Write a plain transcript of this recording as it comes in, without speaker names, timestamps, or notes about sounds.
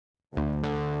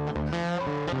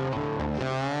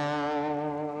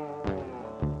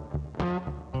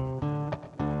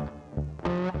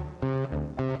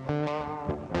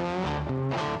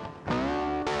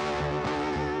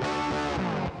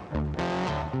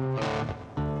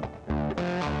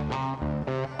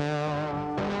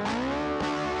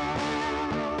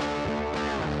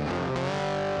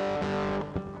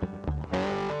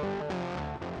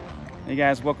Hey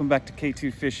guys, welcome back to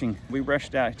K2 Fishing. We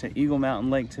rushed out to Eagle Mountain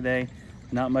Lake today.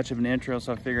 Not much of an intro,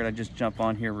 so I figured I'd just jump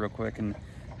on here real quick and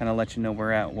kind of let you know where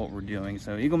we're at, what we're doing.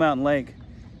 So Eagle Mountain Lake,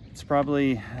 it's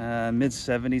probably mid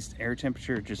 70s air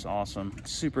temperature, just awesome.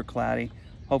 It's super cloudy.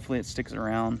 Hopefully it sticks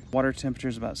around. Water temperature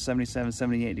is about 77,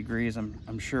 78 degrees.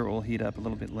 I'm sure it will heat up a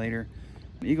little bit later.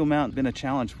 Eagle Mountain's been a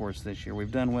challenge for us this year.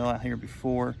 We've done well out here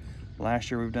before.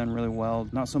 Last year we've done really well,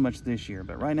 not so much this year,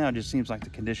 but right now it just seems like the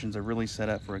conditions are really set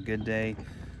up for a good day.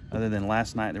 Other than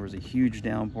last night, there was a huge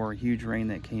downpour, huge rain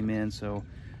that came in, so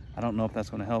I don't know if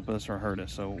that's going to help us or hurt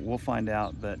us, so we'll find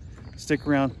out. But stick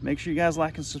around, make sure you guys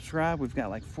like and subscribe. We've got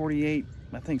like 48,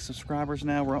 I think, subscribers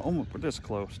now. We're this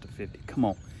close to 50. Come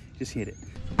on, just hit it.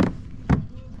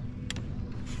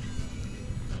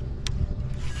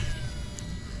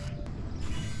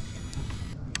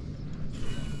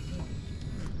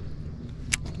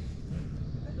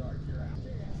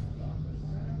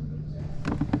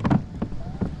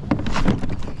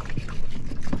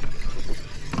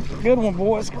 Good one,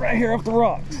 boys. Right here off the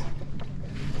rocks.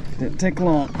 Didn't take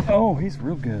long. Oh, he's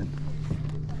real good.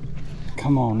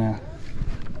 Come on now.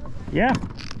 Yeah.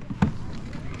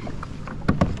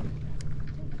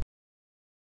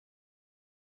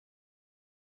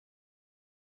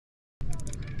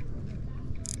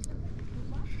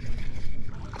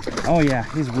 Oh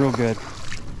yeah, he's real good.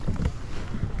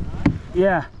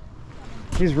 Yeah,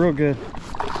 he's real good.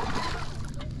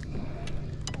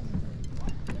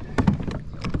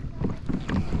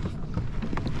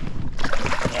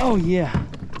 Oh yeah.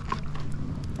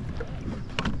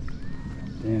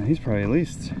 Yeah, he's probably at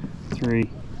least 3.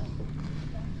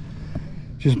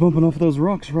 Just bumping off those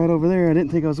rocks right over there. I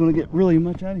didn't think I was going to get really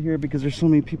much out of here because there's so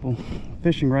many people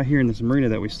fishing right here in this marina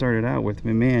that we started out with.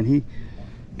 But man, he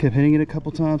kept hitting it a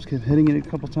couple times,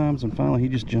 and finally he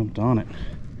just jumped on it.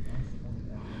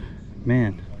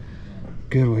 Man,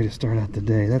 good way to start out the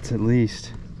day. That's at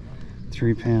least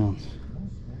 3 pounds.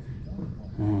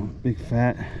 Big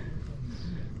fat,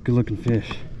 good looking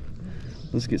fish.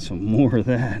 Let's get some more of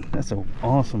that. That's so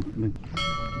awesome.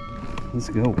 Let's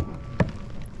go.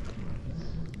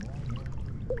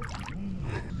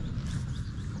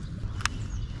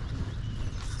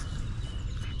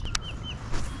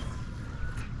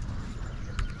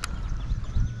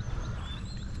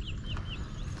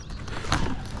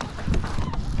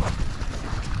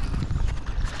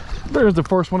 There's the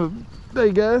first one of the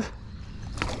day, guys.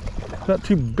 Not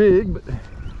too big, but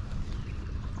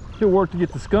he'll work to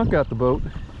get the skunk out the boat.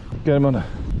 Got him on a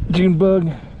June bug,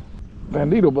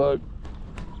 bandito bug.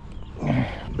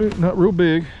 Not real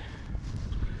big,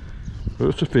 but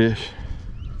it's a fish.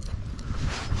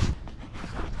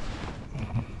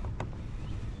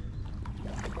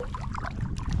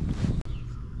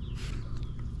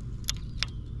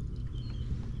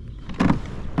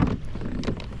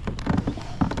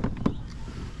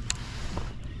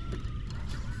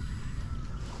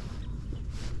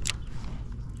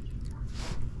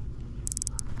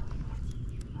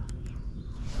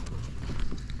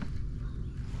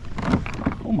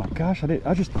 Oh my gosh,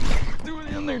 I just threw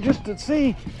it in there just to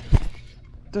see,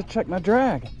 to check my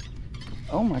drag.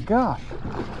 Oh my gosh,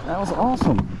 that was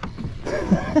awesome.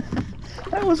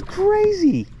 That was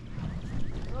crazy.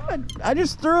 I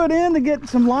just threw it in to get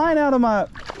some line out of my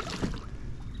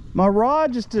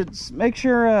rod, just to make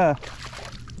sure.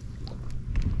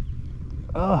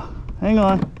 Hang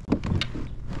on.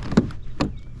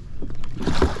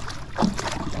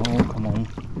 Oh, come on.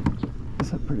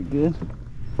 Is that pretty good?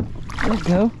 There we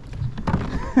go.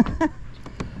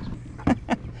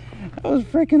 That was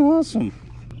freaking awesome.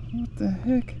 What the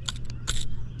heck?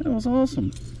 That was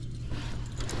awesome.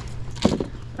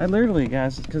 I literally,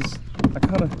 guys, because I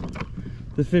caught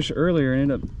the fish earlier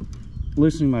and ended up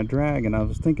loosening my drag, and I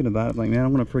was thinking about it, like, man,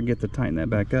 I'm gonna forget to tighten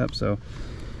that back up. So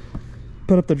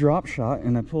put up the drop shot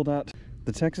and I pulled out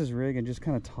the Texas rig and just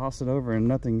kind of tossed it over, and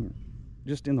nothing,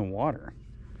 just in the water.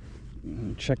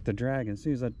 Check the drag, and as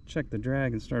soon as I checked the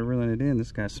drag and started reeling it in,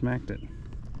 this guy smacked it.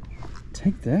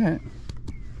 Take that.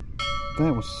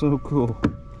 That was so cool.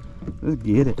 Let's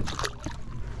get it.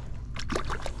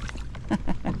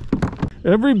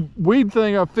 Every weed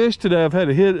thing I fished today, I've had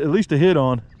a hit, at least a hit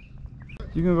on.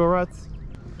 You gonna go right?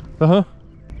 Uh-huh.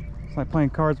 It's like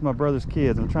playing cards with my brother's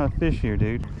kids. I'm trying to fish here,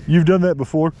 dude. You've done that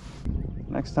before?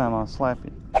 Next time I'll slap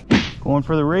you. Going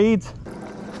for the reeds.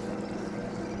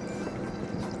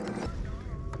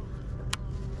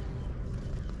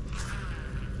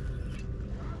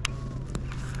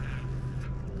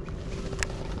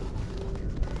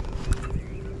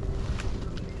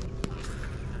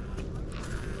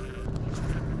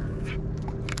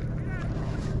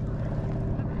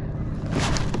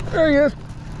 There he is.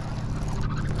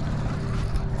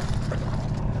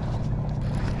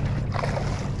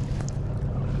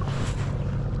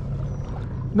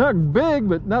 Not big,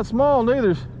 but not small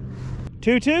neither.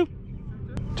 2-2?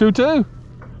 2-2.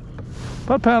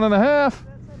 About a pound and a half.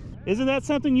 Isn't that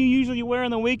something you usually wear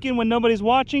on the weekend when nobody's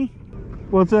watching?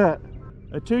 What's that?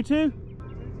 A 2-2?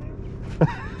 I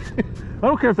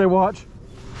don't care if they watch.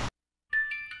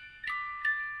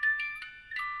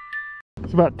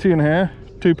 It's about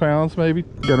 2 pounds maybe.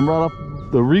 Got him right off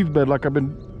the reed bed like I've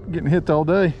been getting hit all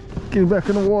day. Get him back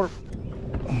in the water.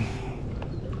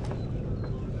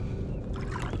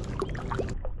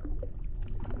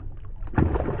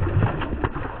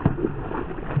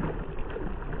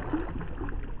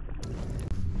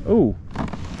 Oh.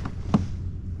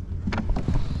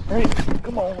 Hey,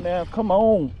 come on now, come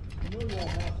on.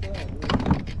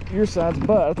 Your side's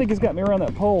butt. I think he's got me around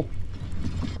that pole.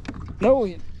 No,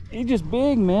 he's just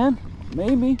big, man.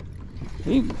 Maybe.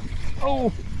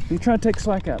 Oh, he's trying to take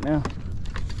slack out now.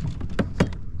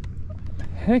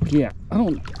 Heck yeah. I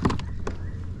don't.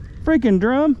 Freaking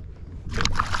drum.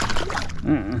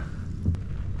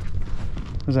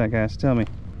 What's that, guys? Tell me.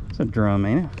 It's a drum,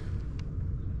 ain't it?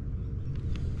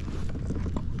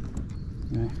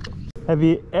 Have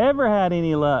you ever had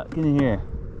any luck in here?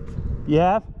 You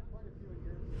have?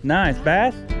 Nice.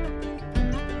 Bass?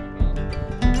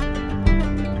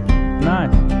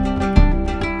 Nice.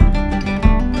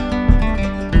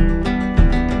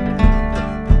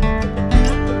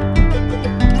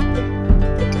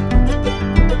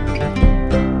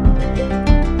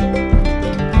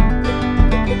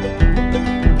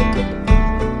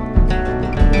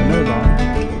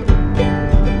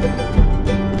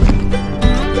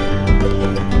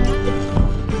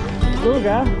 Little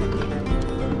guy.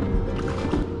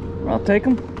 I'll take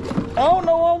him. Oh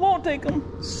no, I won't take him.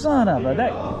 Son of a,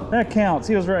 that counts.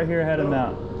 He was right here, had him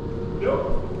out.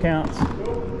 Nope. Counts.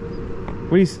 Nope.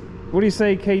 What do you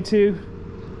say,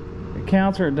 K2? It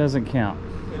counts or it doesn't count?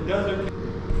 It doesn't.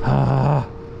 Ah.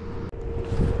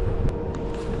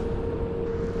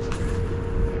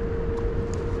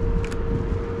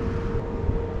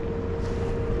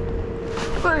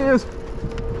 There he is.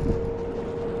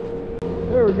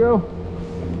 There we go.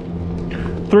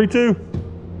 3-2.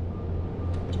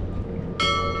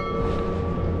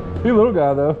 He's a little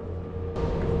guy though.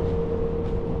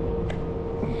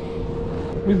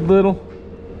 He's little,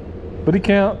 but he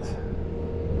counts.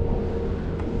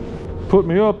 Put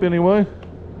me up anyway.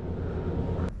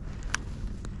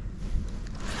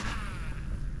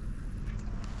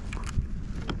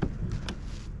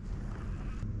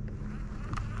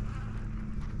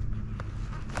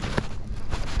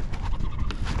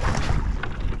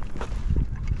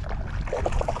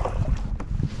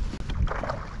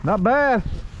 Not bad.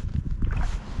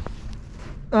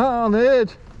 On the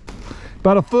edge.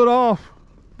 About a foot off.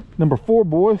 Number 4,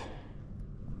 boys.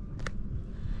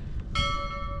 A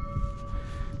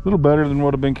little better than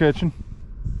what I've been catching.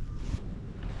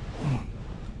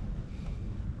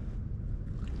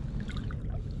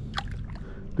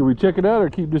 Do we check it out or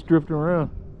keep just drifting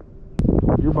around?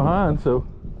 You're behind, so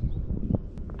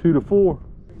 2 to 4.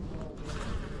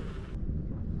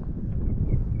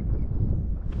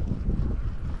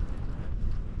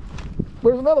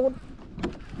 There's another one.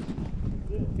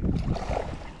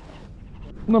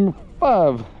 Number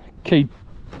 5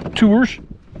 K2ers.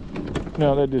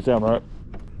 No, that did sound right.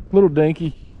 Little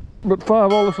dinky, but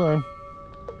 5 all the same.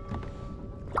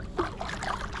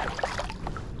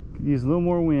 Could use a little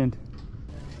more wind.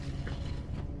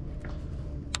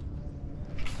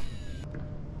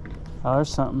 Oh, there's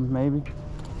something, maybe.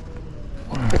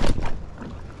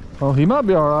 Oh, he might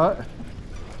be all right.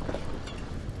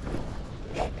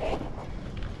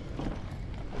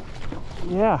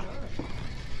 Yeah.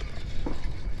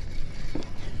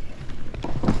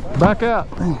 Back out.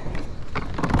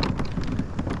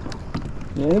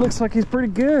 Yeah, it looks like he's pretty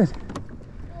good.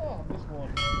 Oh, this one.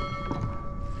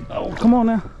 Oh, come on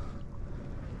now.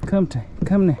 Come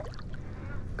there.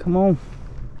 Come on.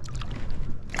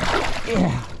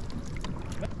 Yeah.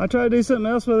 I tried to do something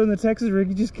else other than the Texas rig.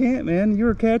 You just can't, man. You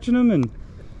were catching them and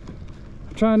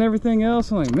trying everything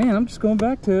else. I'm like, man, I'm just going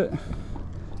back to it.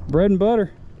 Bread and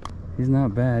butter. He's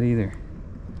not bad either.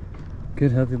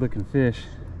 Good, healthy looking fish.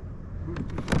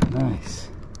 Nice.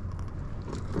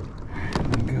 There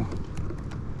we go.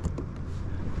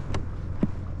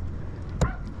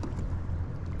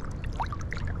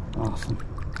 Awesome.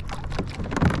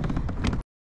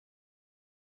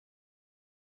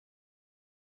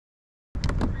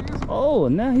 Oh,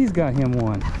 and now he's got him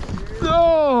one.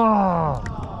 Oh!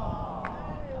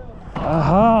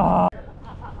 Aha!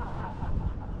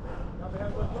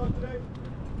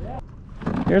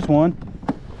 Here's one.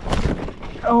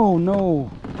 Oh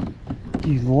no!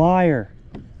 You liar!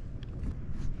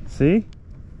 See?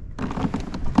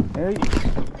 There you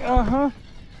go.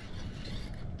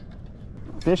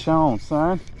 Fish on,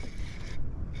 son.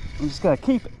 You just gotta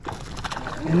keep it.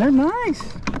 And they're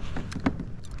nice.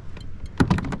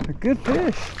 They're good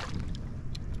fish.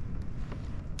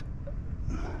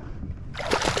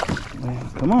 Yeah,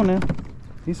 come on now.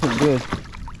 He's so good.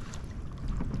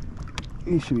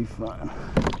 He should be fine.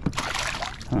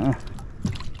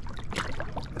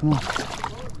 Come on.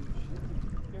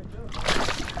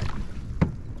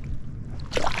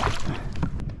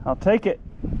 I'll take it.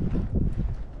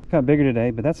 Got bigger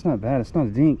today, but that's not bad. It's not a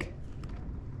dink.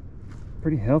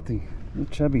 Pretty healthy.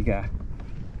 Little chubby guy.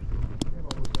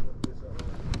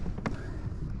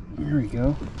 There we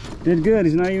go. Did good.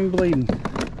 He's not even bleeding.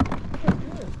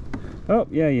 Oh,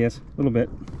 yeah, he is. A little bit.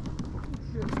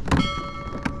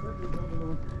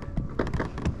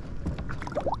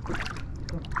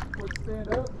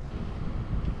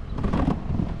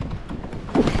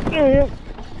 There he is.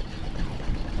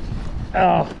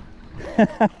 Oh.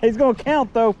 He's gonna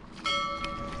count though.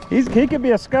 He could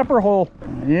be a scupper hole.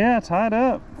 Yeah, tied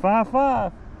up.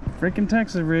 5-5. Freaking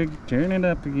Texas rig, tearing it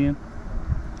up again.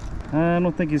 I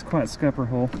don't think he's quite scupper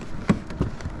hole.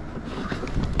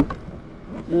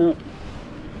 No.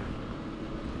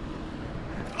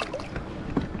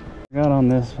 Got on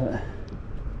this, but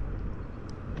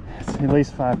it's at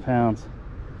least 5 pounds.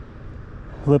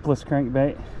 Lipless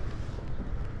crankbait.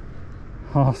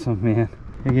 Awesome, man.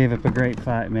 He gave up a great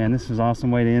fight, man. This is an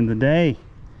awesome way to end the day.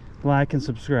 Like and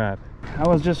subscribe. I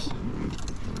was just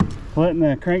letting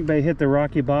the crankbait hit the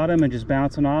rocky bottom and just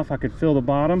bouncing off. I could feel the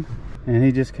bottom, and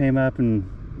he just came up and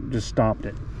just stopped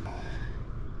it.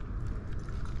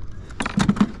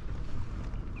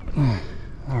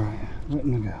 All right,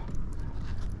 letting him go.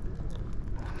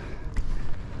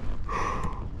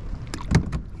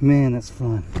 Man, that's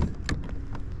fun.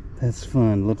 That's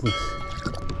fun, Lipless.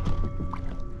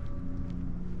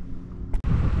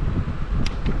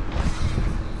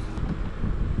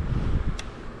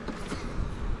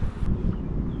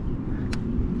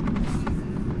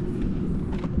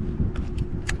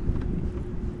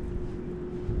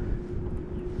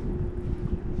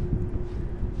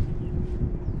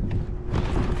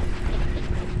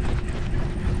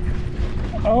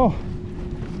 Oh,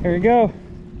 here we go.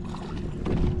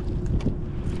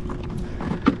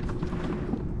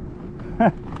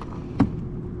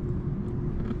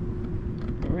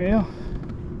 Real?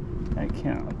 That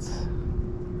counts.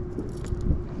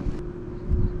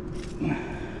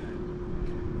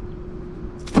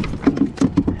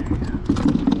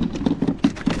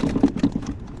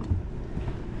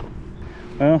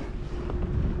 Well,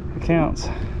 it counts.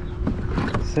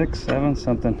 6, 7,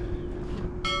 something.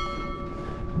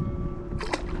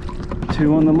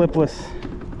 2 on the Lipless.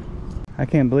 I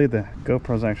can't believe the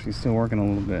GoPro's actually still working a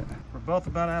little bit. We're both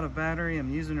about out of battery.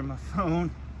 I'm using my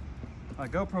phone. My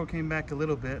GoPro came back a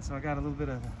little bit, so I got a little bit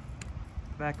of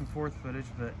back and forth footage,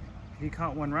 but he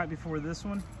caught one right before this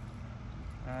one.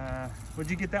 What'd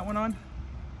you get that one on?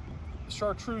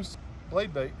 Chartreuse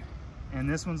blade bait. And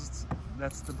this one's,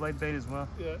 that's the blade bait as well?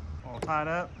 Yeah. All tied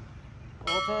up?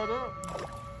 All tied up.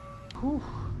 Whew.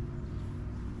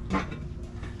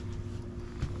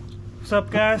 What's up,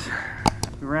 guys?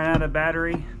 We ran out of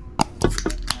battery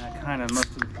kind of most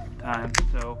of the time,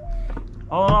 so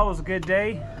all in all, it was a good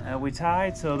day. We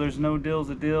tied, so there's no deal's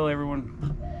a deal.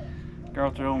 Everyone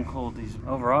got their own coldies.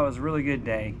 Overall, it was a really good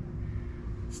day.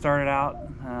 Started out,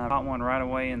 got one right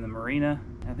away in the marina.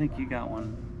 I think you got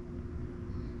one.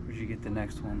 Where'd you get the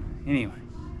next one? Anyway,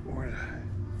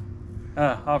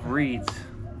 off reeds.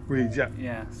 Reeds, yeah.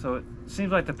 Yeah, so it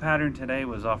seems like the pattern today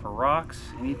was off of rocks.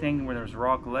 Anything where there was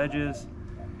rock ledges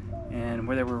and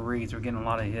where there were reeds, we're getting a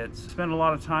lot of hits. Spent a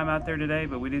lot of time out there today,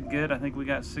 but we did good. I think we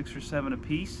got 6 or 7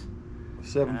 apiece.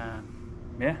 7.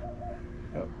 Yeah.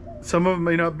 Some of them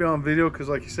may not be on video because,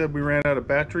 like you said, we ran out of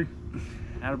battery.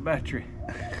 Out of battery.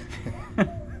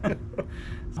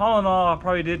 All in all, I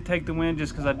probably did take the win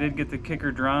just because I did get the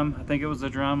kicker drum. I think it was a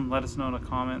drum. Let us know in the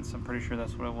comments. I'm pretty sure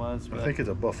that's what it was. I think it's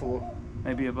a buffalo.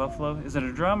 Maybe a buffalo. Is it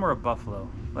a drum or a buffalo?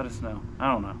 Let us know.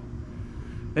 I don't know.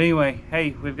 But anyway,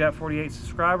 hey, we've got 48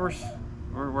 subscribers.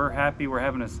 We're happy. We're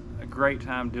having a great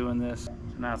time doing this. So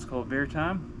now it's cold beer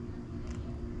time.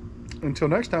 Until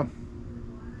next time.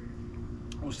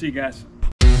 We'll see you guys.